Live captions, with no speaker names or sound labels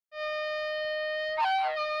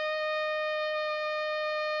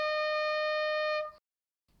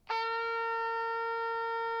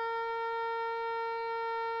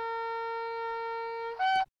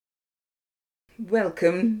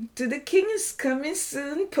Welcome to the King is Coming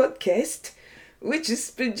Soon podcast, which is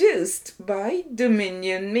produced by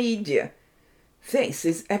Dominion Media. This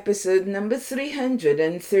is episode number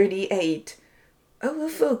 338. Our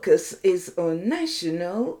focus is on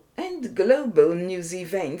national and global news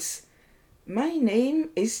events. My name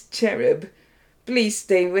is Cherub. Please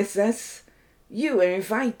stay with us. You are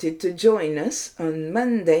invited to join us on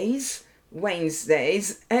Mondays,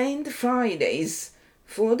 Wednesdays, and Fridays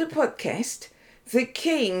for the podcast The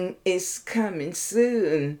King is Coming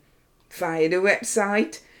Soon via the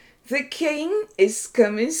website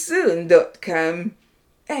thekingiscomingsoon.com,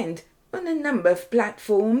 and on a number of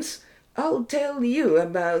platforms. I'll tell you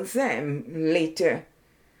about them later.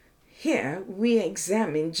 Here we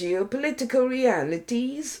examine geopolitical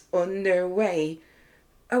realities on their way.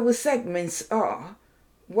 Our segments are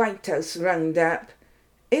White House Roundup,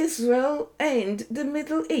 Israel and the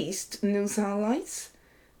Middle East news highlights,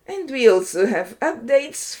 and we also have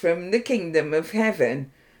updates from the Kingdom of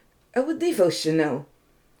Heaven, our devotional.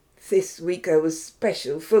 This week our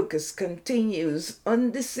special focus continues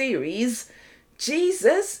on the series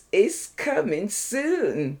Jesus is Coming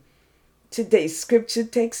Soon. Today's scripture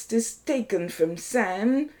text is taken from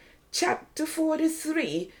Psalm chapter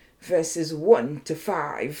 43, verses 1 to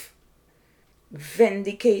 5.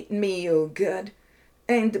 Vindicate me, O God,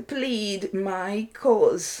 and plead my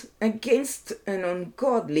cause against an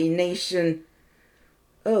ungodly nation.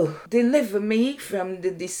 Oh, deliver me from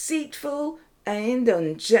the deceitful and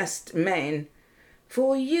unjust man,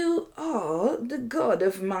 for you are the God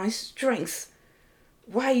of my strength.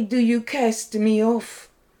 Why do you cast me off?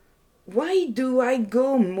 Why do I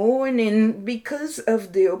go mourning because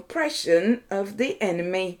of the oppression of the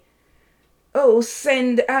enemy? Oh,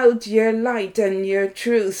 send out your light and your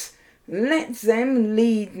truth. Let them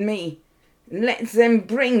lead me. Let them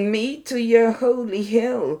bring me to your holy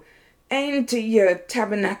hill and to your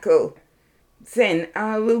tabernacle. Then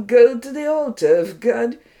I will go to the altar of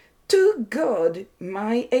God, to God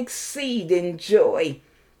my exceeding joy.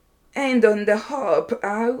 And on the harp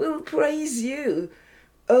I will praise you,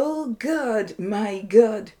 O God, my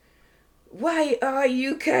God. Why are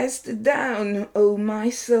you cast down, O my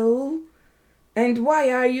soul? And why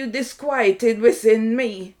are you disquieted within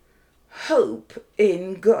me? Hope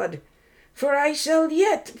in God, for I shall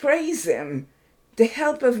yet praise him, the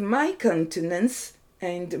help of my countenance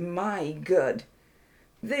and my God.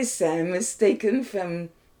 This psalm is taken from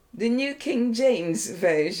the New King James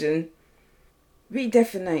Version. We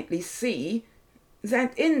definitely see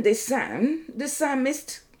that in this psalm, the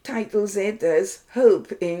psalmist titles it as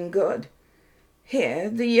Hope in God. Here,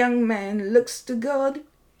 the young man looks to God,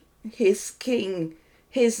 his King,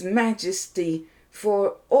 his Majesty,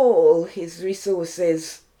 for all his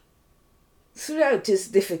resources. Throughout his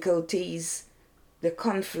difficulties, the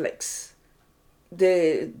conflicts,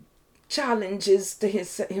 the challenges to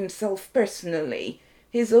himself personally,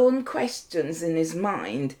 his own questions in his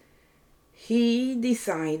mind, he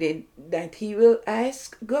decided that he will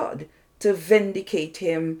ask God to vindicate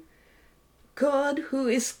him. God, who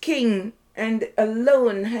is King and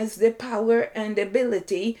alone has the power and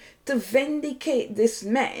ability to vindicate this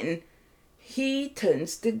man, he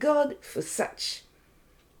turns to God for such.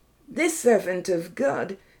 This servant of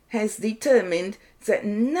God has determined that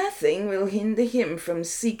nothing will hinder him from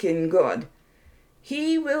seeking God.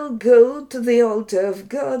 He will go to the altar of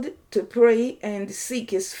God to pray and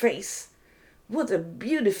seek his face. What a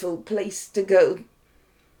beautiful place to go.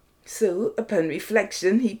 So, upon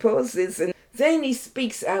reflection, he pauses and then he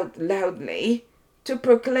speaks out loudly to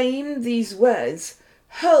proclaim these words,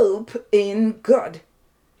 Hope in God.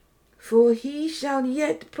 For he shall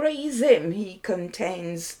yet praise him, he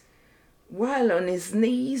contends. While on his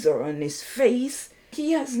knees or on his face,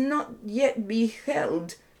 he has not yet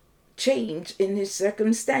beheld change in his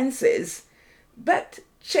circumstances, but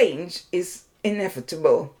change is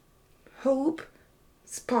inevitable. Hope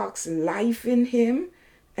sparks life in him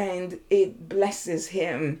and it blesses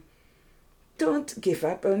him. Don't give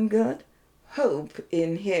up on God. Hope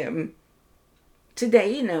in him.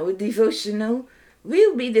 Today in our devotional,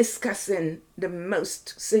 we'll be discussing the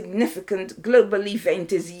most significant global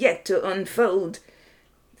event is yet to unfold.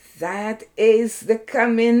 That is the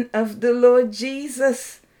coming of the Lord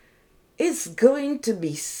Jesus. It's going to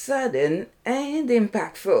be sudden and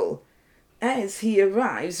impactful as he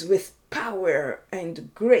arrives with power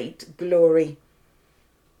and great glory.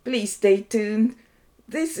 Please stay tuned.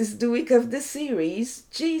 This is the week of the series,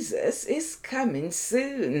 Jesus is Coming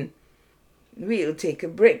Soon. We'll take a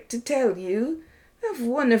break to tell you of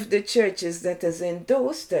one of the churches that has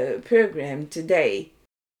endorsed our program today.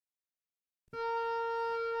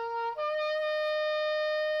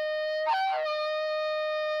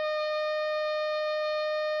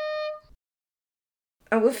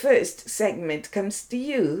 Our first segment comes to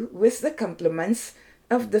you with the compliments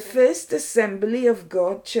of the First Assembly of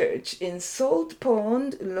God Church in Salt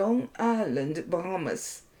Pond, Long Island,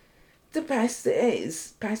 Bahamas. The pastor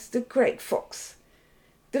is Pastor Craig Fox.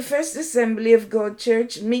 The First Assembly of God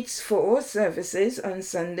Church meets for services on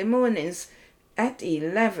Sunday mornings at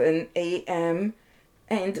 11 a.m.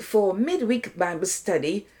 and for midweek Bible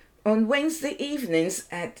study on Wednesday evenings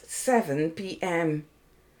at 7 p.m.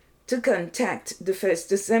 To contact the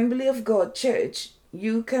First Assembly of God Church,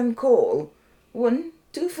 you can call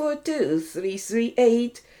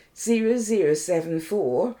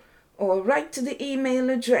 1-242-338-0074 or write to the email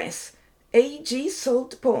address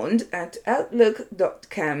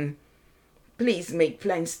agsaltpond@outlook.com. Please make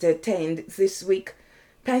plans to attend this week.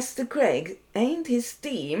 Pastor Craig and his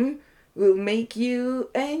team will make you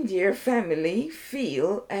and your family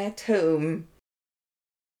feel at home.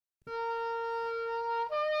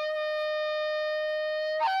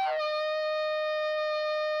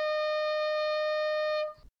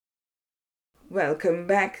 Welcome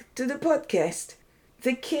back to the podcast.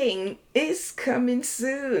 The King is coming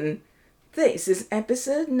soon. This is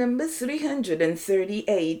episode number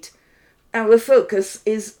 338. Our focus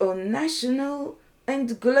is on national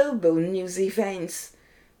and global news events.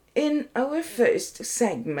 In our first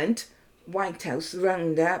segment, White House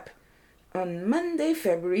Roundup, on Monday,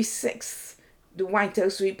 February 6th, the White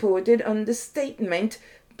House reported on the statement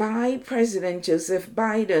by President Joseph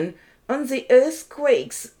Biden on the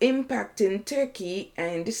earthquakes impacting Turkey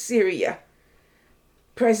and Syria.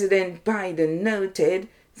 President Biden noted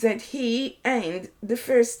that he and the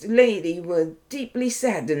First Lady were deeply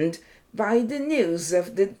saddened by the news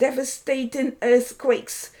of the devastating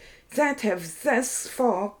earthquakes that have thus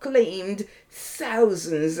far claimed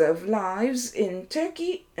thousands of lives in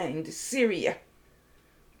Turkey and Syria.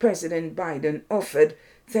 President Biden offered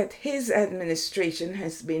that his administration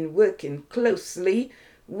has been working closely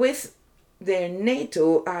with their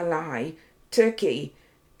NATO ally, Turkey,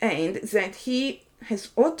 and that he has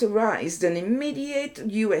authorized an immediate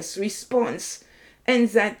U.S. response, and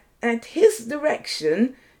that at his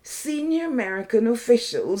direction, senior American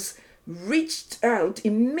officials reached out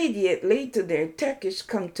immediately to their Turkish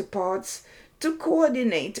counterparts to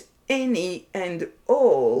coordinate any and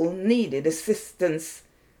all needed assistance.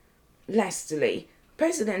 Lastly,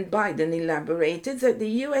 President Biden elaborated that the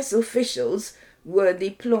U.S. officials were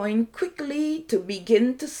deploying quickly to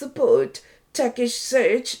begin to support Turkish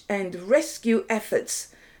search and rescue efforts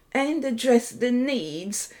and address the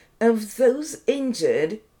needs of those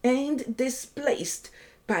injured and displaced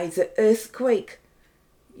by the earthquake.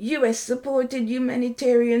 U.S.-supported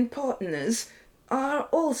humanitarian partners are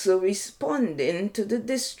also responding to the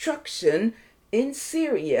destruction in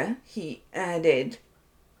Syria, he added.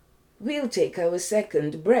 We'll take our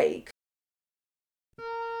second break.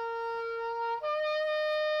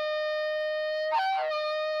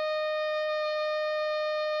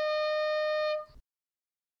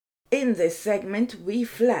 In this segment, we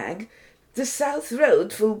flag the South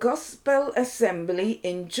Road Full Gospel Assembly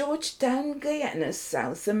in Georgetown, Guyana,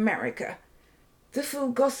 South America. The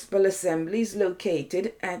Full Gospel Assembly is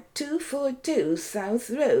located at 242 South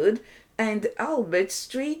Road and Albert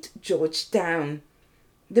Street, Georgetown.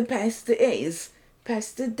 The pastor is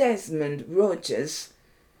Pastor Desmond Rogers.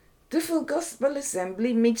 The Full Gospel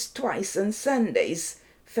Assembly meets twice on Sundays,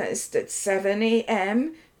 first at 7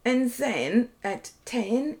 a.m. and then at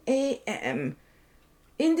 10 a.m.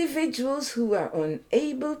 Individuals who are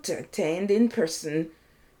unable to attend in person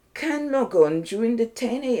can log on during the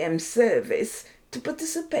 10 a.m. service to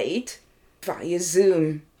participate via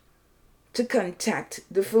Zoom. To contact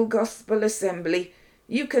the Full Gospel Assembly,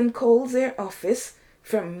 you can call their office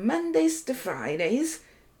from Mondays to Fridays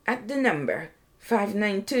at the number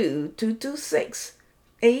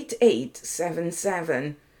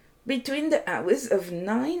 592-226-8877 between the hours of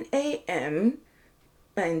 9 a.m.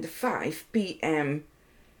 and 5 p.m.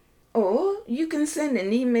 Or you can send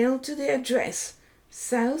an email to the address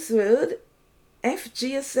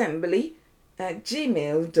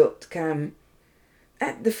southroadfgassembly@gmail.com.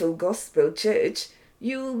 At the Full Gospel Church,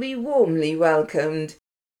 you will be warmly welcomed.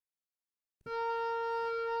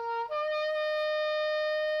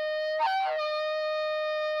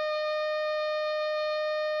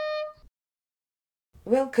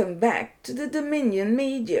 Welcome back to the Dominion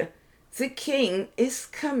Media, The King is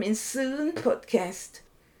Coming Soon podcast.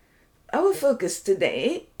 Our focus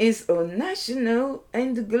today is on national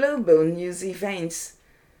and global news events.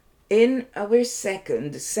 In our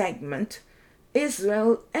second segment,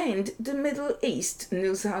 Israel and the Middle East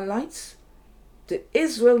news highlights. The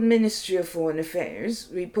Israel Ministry of Foreign Affairs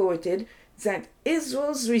reported that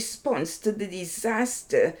Israel's response to the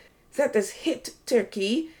disaster that has hit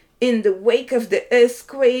Turkey in the wake of the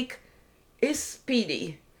earthquake is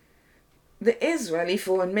speedy. The Israeli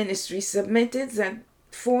Foreign Ministry submitted that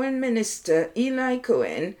Foreign Minister Eli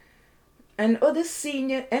Cohen and other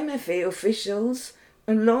senior MFA officials,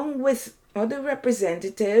 along with other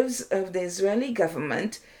representatives of the Israeli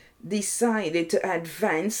government, decided to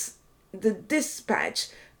advance the dispatch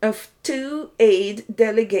of 2 aid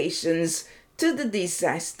delegations to the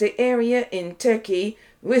disaster area in Turkey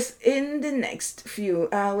within the next few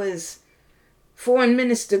hours. Foreign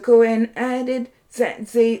Minister Cohen added that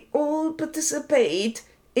they all participate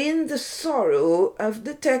in the sorrow of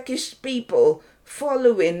the Turkish people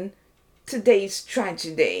following today's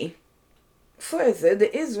tragedy. Further,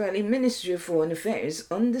 the Israeli Ministry of Foreign Affairs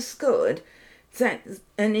underscored that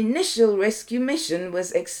an initial rescue mission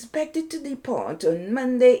was expected to depart on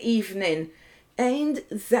Monday evening, and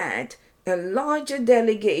that a larger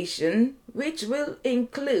delegation, which will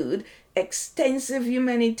include extensive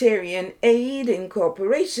humanitarian aid in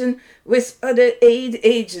cooperation with other aid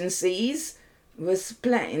agencies, was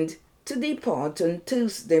planned to depart on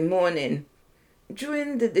Tuesday morning.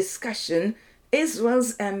 During the discussion,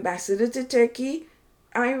 Israel's ambassador to Turkey,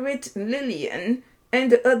 Irit Lillian,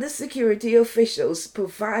 and other security officials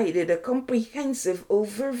provided a comprehensive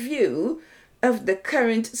overview of the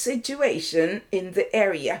current situation in the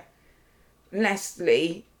area.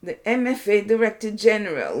 Lastly, the MFA Director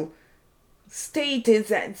General stated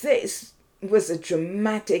that this was a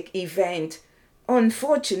dramatic event.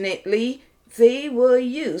 Unfortunately, they were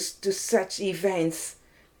used to such events.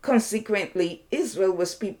 Consequently, Israel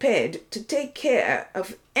was prepared to take care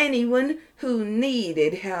of anyone who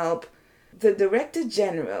needed help. The Director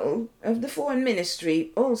General of the Foreign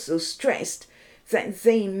Ministry also stressed that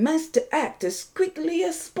they must act as quickly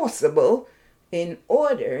as possible in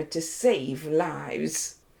order to save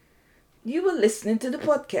lives. You are listening to the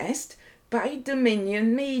podcast by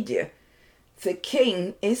Dominion Media. The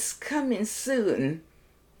King is coming soon.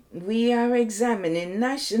 We are examining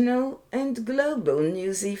national and global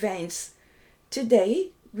news events. Today,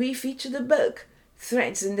 we feature the book,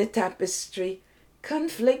 Threads in the Tapestry,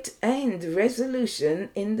 Conflict and Resolution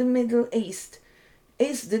in the Middle East.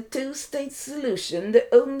 Is the two-state solution the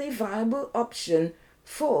only viable option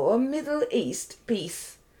for Middle East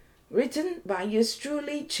peace? Written by yours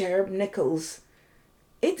truly, Cherub Nichols.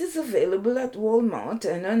 It is available at Walmart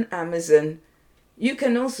and on Amazon. You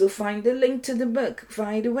can also find a link to the book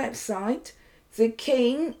via the website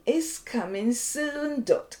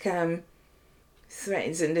thekingiscomingsoon.com.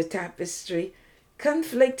 Threads in the Tapestry,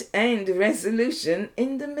 Conflict and Resolution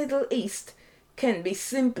in the Middle East can be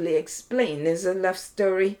simply explained as a love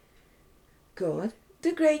story. God,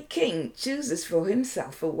 the great king, chooses for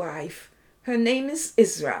himself a wife. Her name is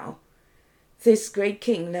Israel. This great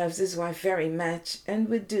king loves his wife very much and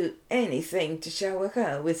would do anything to shower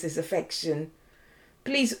her with his affection.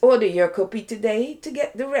 Please order your copy today to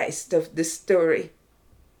get the rest of the story.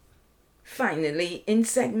 Finally, in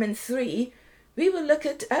segment 3, we will look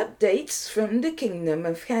at updates from the Kingdom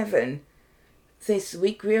of Heaven. This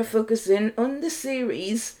week we are focusing on the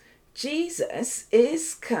series, Jesus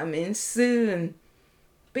is Coming Soon.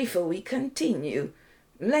 Before we continue,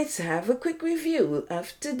 let's have a quick review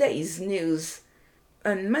of today's news.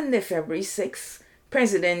 On Monday, February 6th,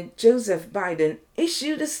 President Joseph Biden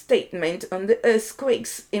issued a statement on the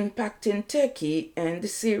earthquakes impacting Turkey and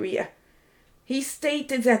Syria. He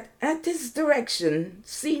stated that at his direction,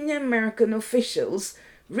 senior American officials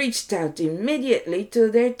reached out immediately to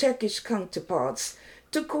their Turkish counterparts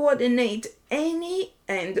to coordinate any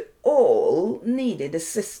and all needed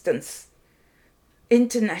assistance.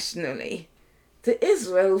 Internationally, the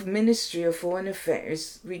Israel Ministry of Foreign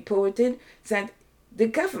Affairs reported that the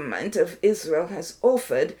government of Israel has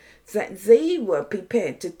offered that they were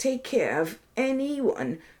prepared to take care of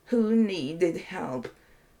anyone who needed help.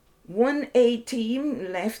 One aid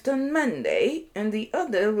team left on Monday, and the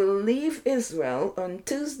other will leave Israel on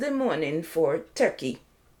Tuesday morning for Turkey.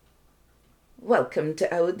 Welcome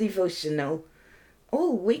to our devotional.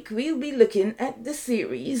 All week we'll be looking at the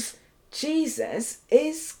series, Jesus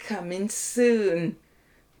is Coming Soon.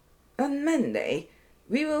 On Monday,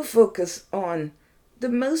 we will focus on the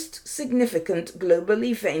most significant global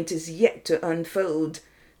event is yet to unfold.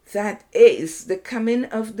 That is the coming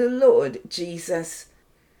of the Lord Jesus.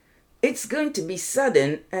 It's going to be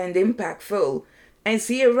sudden and impactful as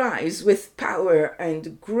he arrives with power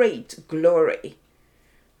and great glory.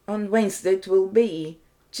 On Wednesday it will be,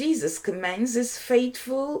 Jesus commands his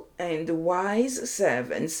faithful and wise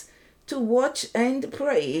servants to watch and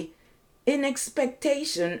pray in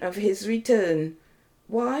expectation of his return.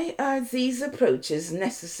 Why are these approaches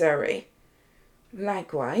necessary?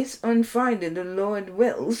 Likewise, on Friday, the Lord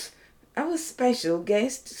wills, our special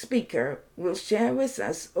guest speaker will share with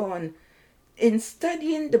us on In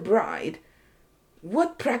Studying the Bride,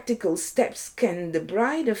 what practical steps can the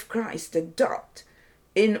bride of Christ adopt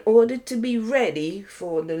in order to be ready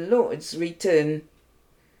for the Lord's return?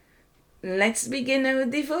 Let's begin our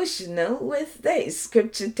devotional with this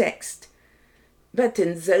scripture text. But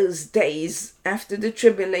in those days after the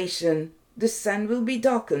tribulation, the sun will be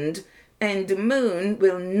darkened, and the moon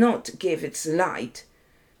will not give its light.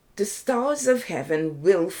 The stars of heaven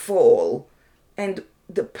will fall, and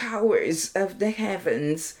the powers of the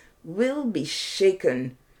heavens will be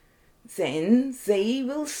shaken. Then they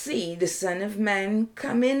will see the Son of Man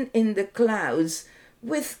coming in the clouds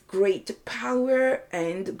with great power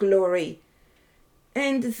and glory.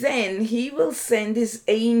 And then he will send his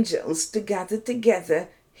angels to gather together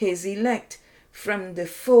his elect from the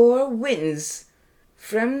four winds,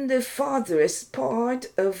 from the farthest part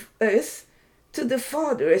of earth to the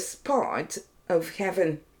farthest part of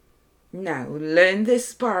heaven. Now learn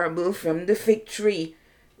this parable from the fig tree.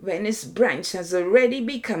 When its branch has already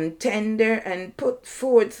become tender and put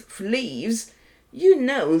forth leaves, you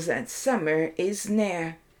know that summer is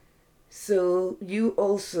near. So you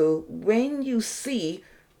also, when you see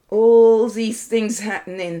all these things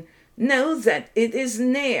happening, know that it is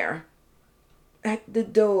near, at the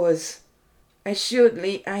doors.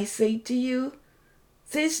 Assuredly, I say to you,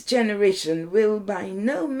 this generation will by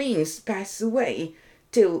no means pass away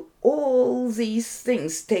till all these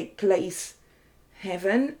things take place.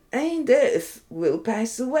 Heaven and earth will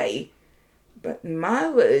pass away, but my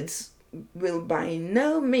words will by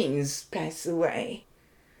no means pass away.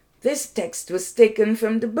 This text was taken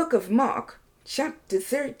from the book of Mark, chapter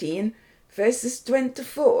 13, verses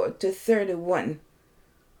 24 to 31.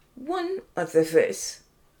 One other verse.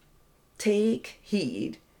 Take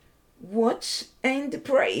heed, watch and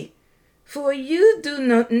pray, for you do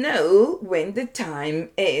not know when the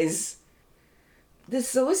time is. The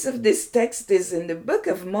source of this text is in the book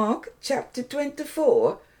of Mark, chapter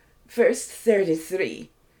 24, verse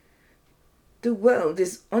 33. The world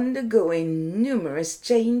is undergoing numerous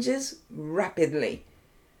changes rapidly.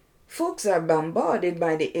 Folks are bombarded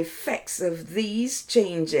by the effects of these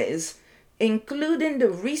changes, including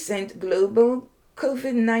the recent global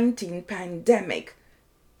COVID-19 pandemic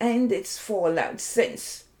and its fallout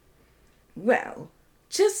since. Well,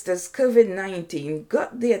 just as COVID-19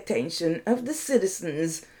 got the attention of the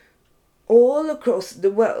citizens all across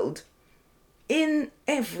the world, in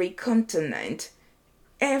every continent,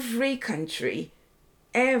 every country,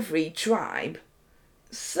 every tribe,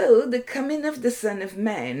 so the coming of the Son of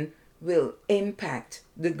Man will impact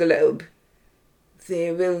the globe.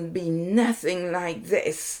 There will be nothing like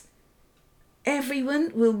this.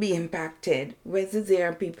 Everyone will be impacted, whether they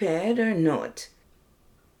are prepared or not.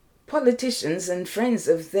 Politicians and friends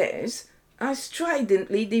of theirs are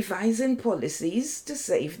stridently devising policies to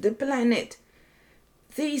save the planet.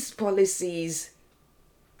 These policies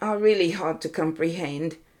are really hard to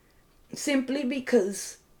comprehend, simply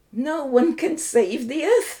because no one can save the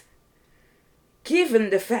earth. Given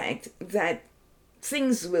the fact that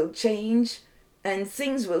things will change, and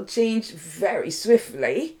things will change very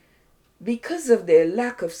swiftly, because of their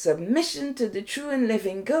lack of submission to the true and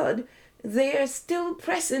living God, they are still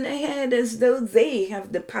pressing ahead as though they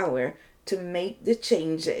have the power to make the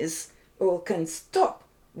changes or can stop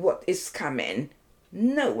what is coming.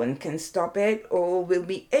 No one can stop it or will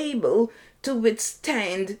be able to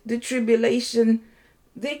withstand the tribulation.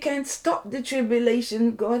 They can't stop the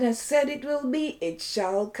tribulation. God has said it will be, it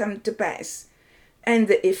shall come to pass. And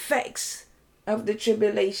the effects of the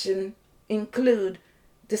tribulation include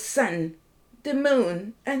the sun, the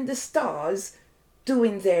moon, and the stars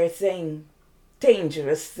doing their thing,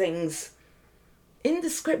 dangerous things. In the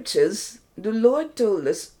scriptures, the Lord told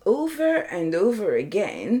us over and over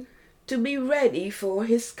again to be ready for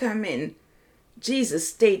his coming. Jesus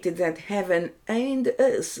stated that heaven and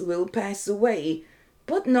earth will pass away,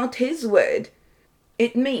 but not his word.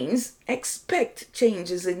 It means expect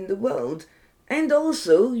changes in the world, and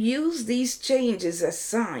also use these changes as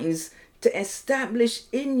signs to establish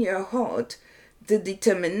in your heart the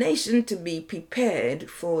determination to be prepared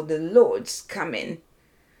for the Lord's coming.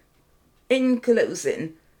 In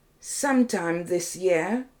closing, sometime this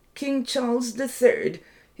year, King Charles III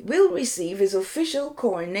will receive his official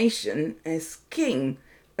coronation as King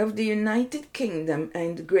of the United Kingdom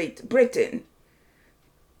and Great Britain.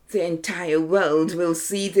 The entire world will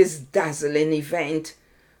see this dazzling event.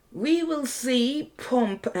 We will see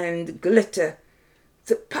pomp and glitter.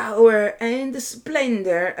 The power and the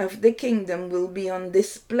splendor of the kingdom will be on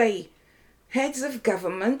display. Heads of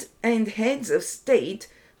government and heads of state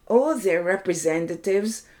or their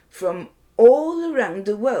representatives from all around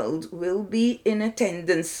the world will be in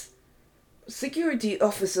attendance. Security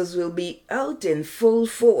officers will be out in full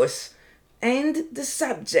force, and the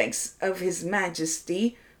subjects of His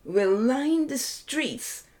Majesty will line the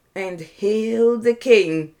streets and hail the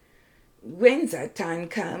King. When that time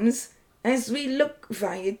comes, as we look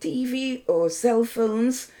via TV or cell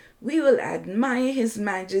phones, we will admire His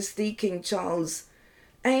Majesty King Charles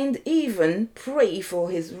and even pray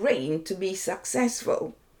for his reign to be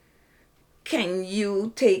successful. Can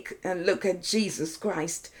you take a look at Jesus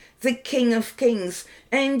Christ, the King of Kings,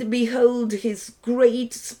 and behold His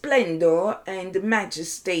great splendor and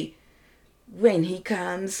majesty? When He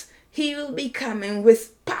comes, He will be coming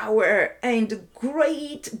with power and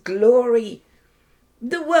great glory.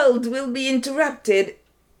 The world will be interrupted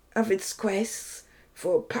of its quests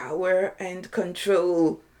for power and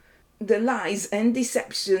control. The lies and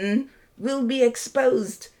deception will be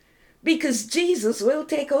exposed because Jesus will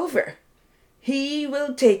take over. He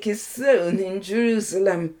will take His throne in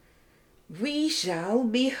Jerusalem. We shall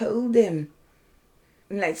behold Him.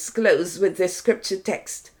 Let's close with this scripture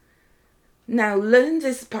text. Now learn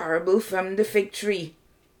this parable from the fig tree.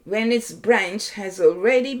 When its branch has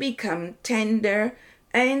already become tender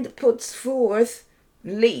and puts forth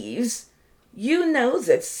leaves, you know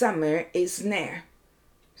that summer is near.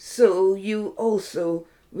 So you also,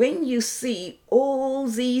 when you see all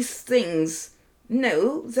these things,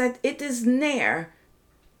 know that it is near,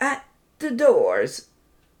 at the doors.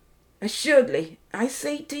 Assuredly, I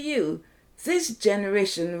say to you, this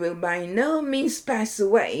generation will by no means pass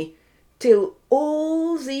away till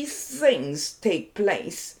all these things take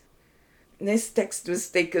place. This text was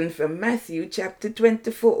taken from Matthew chapter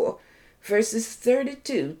 24, verses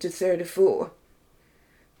 32 to 34.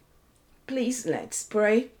 Please let's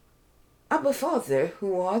pray. Abba Father,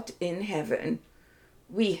 who art in heaven,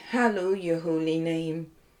 we hallow your holy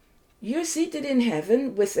name. You're seated in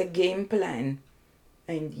heaven with a game plan,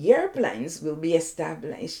 and your plans will be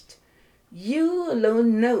established. You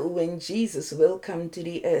alone know when Jesus will come to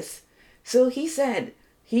the earth. So He said,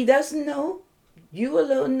 He doesn't know, you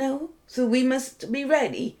alone know, so we must be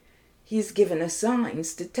ready. He's given us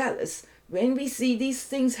signs to tell us when we see these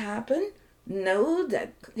things happen, know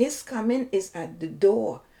that His coming is at the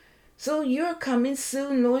door. So you're coming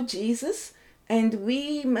soon, Lord Jesus, and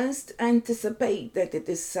we must anticipate that it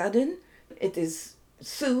is sudden, it is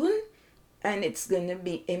soon, and it's going to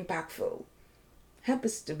be impactful. Help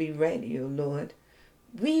us to be ready, O Lord.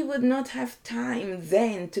 We would not have time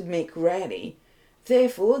then to make ready.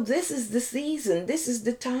 Therefore, this is the season, this is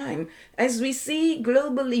the time, as we see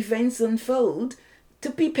global events unfold,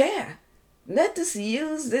 to prepare. Let us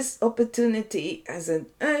use this opportunity as an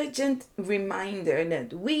urgent reminder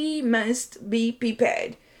that we must be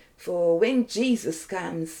prepared for when Jesus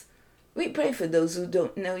comes. We pray for those who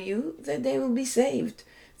don't know you, that they will be saved,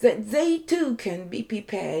 that they too can be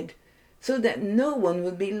prepared, so that no one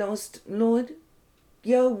will be lost. Lord,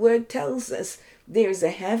 your word tells us there's a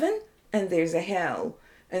heaven and there's a hell,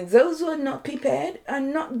 and those who are not prepared are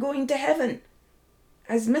not going to heaven.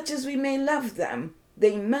 As much as we may love them,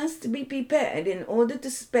 they must be prepared in order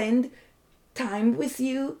to spend time with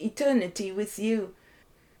you, eternity with you.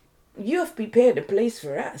 You have prepared a place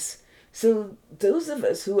for us. So those of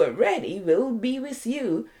us who are ready will be with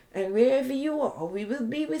you, and wherever you are, we will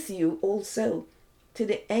be with you also. To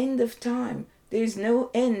the end of time. There is no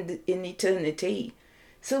end in eternity.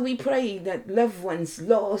 So we pray that loved ones,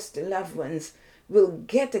 lost loved ones, will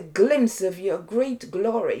get a glimpse of your great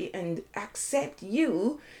glory and accept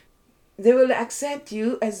you. They will accept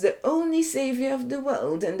you as the only Savior of the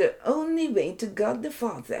world and the only way to God the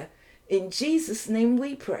Father. In Jesus' name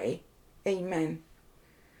we pray. Amen.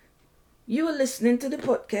 You are listening to the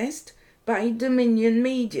podcast by Dominion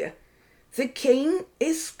Media. The King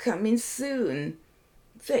is coming soon.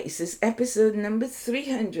 This is episode number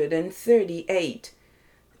 338.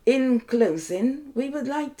 In closing, we would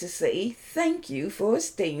like to say thank you for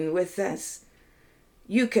staying with us.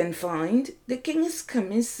 You can find the King is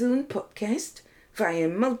Coming Soon podcast via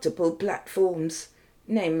multiple platforms,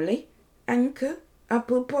 namely Anchor,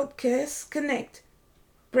 Apple Podcasts Connect,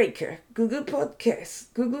 Breaker, Google Podcasts,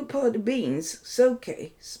 Google Podbeans,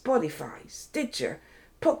 Soke, Spotify, Stitcher,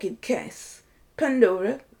 Pocket Casts,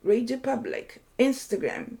 Pandora, Radio Public,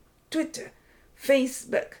 Instagram, Twitter,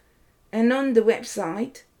 Facebook, and on the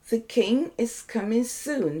website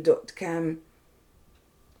thekingiscomingsoon.com.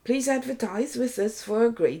 Please advertise with us for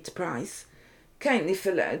a great price. Kindly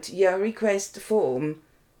fill out your request form.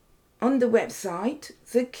 on the website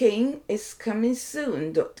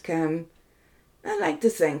thekingiscomingsoon.com. I'd like to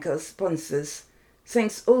thank our sponsors.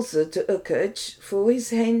 Thanks also to Ukaj for his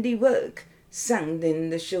handiwork sounding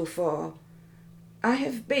the shofar. I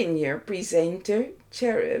have been your presenter,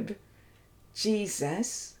 Cherub.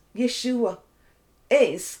 Jesus, Yeshua,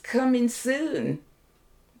 is coming soon.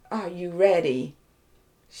 Are you ready?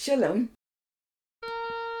 Shalom.